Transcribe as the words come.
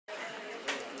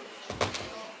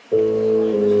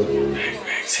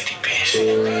City bitch.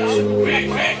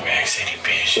 Rack city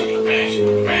bitch.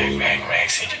 Rack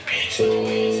city bitch.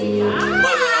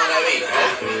 What's on that beat,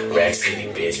 huh? Rack city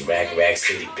bitch. Rack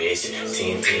city bitch.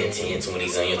 10,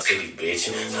 20s on your titty bitch.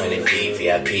 100 D,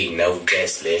 VIP, no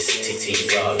guest list. TT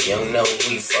Rock, you don't know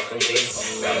who you fucking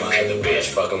with. Got my other bitch,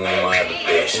 fucking with my other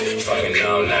bitch. Fucking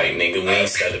all night, nigga, we ain't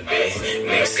sell a bit.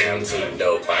 Nigga say I'm too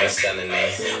dope, I ain't selling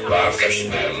it. Bar fresher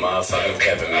than a motherfucking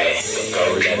peppermint. Go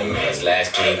let a man's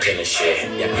last king killing shit.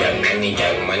 Young money,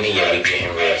 yeah, we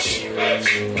getting rich.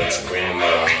 Get your grandma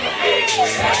on my dick.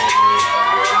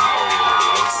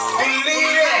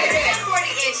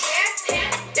 40-inch hair,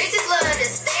 bitches love to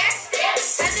stare.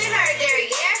 Touching her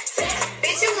derriere,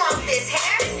 bitch, you want this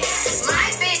hair? My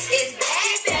bitch is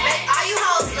bad, make all you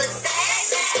hoes look sad.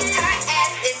 Her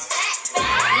ass is fat,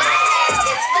 my ass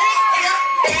is flat.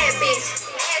 Bad bitch,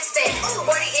 ass fat.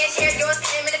 40-inch hair, yours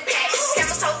came in the back.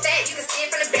 Camera so fat, you can see it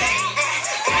from the back.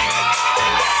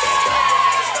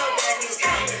 Go bad bitch,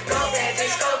 go. Go bad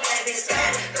bitch, go bad bitch, go.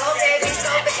 Go bad bitch,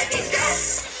 go bad bitch, go.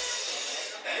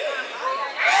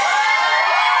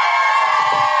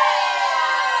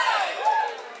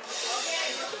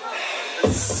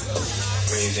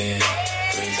 Breathe in,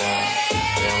 breathe out.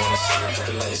 They don't wanna see me, put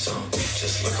the lights on.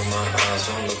 Just look in my eyes,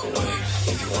 don't look away.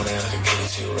 If you want it, I can give it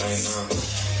to you right now.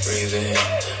 Breathe in,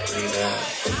 breathe out.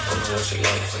 I know what you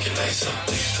like, fuck your lights out.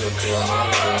 Good girl, my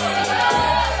love when you look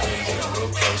back. When you get real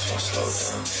close, won't slow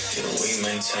down. Yeah, we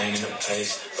maintaining the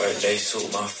pace. Birthday suit,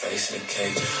 my face in the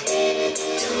cake.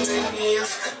 Do my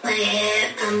nails, my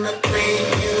hair, I'm a brand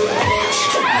new bitch.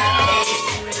 My face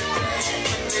in the black,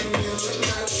 my new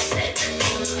love set.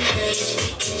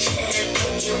 We can share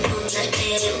when you want the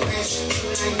A-list.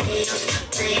 My nails,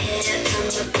 my hair,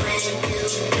 I'm a brand new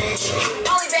bitch.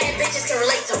 Only bad bitches can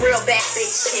relate to real bad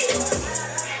bitch shit.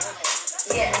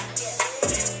 Yeah,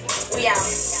 we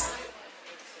out.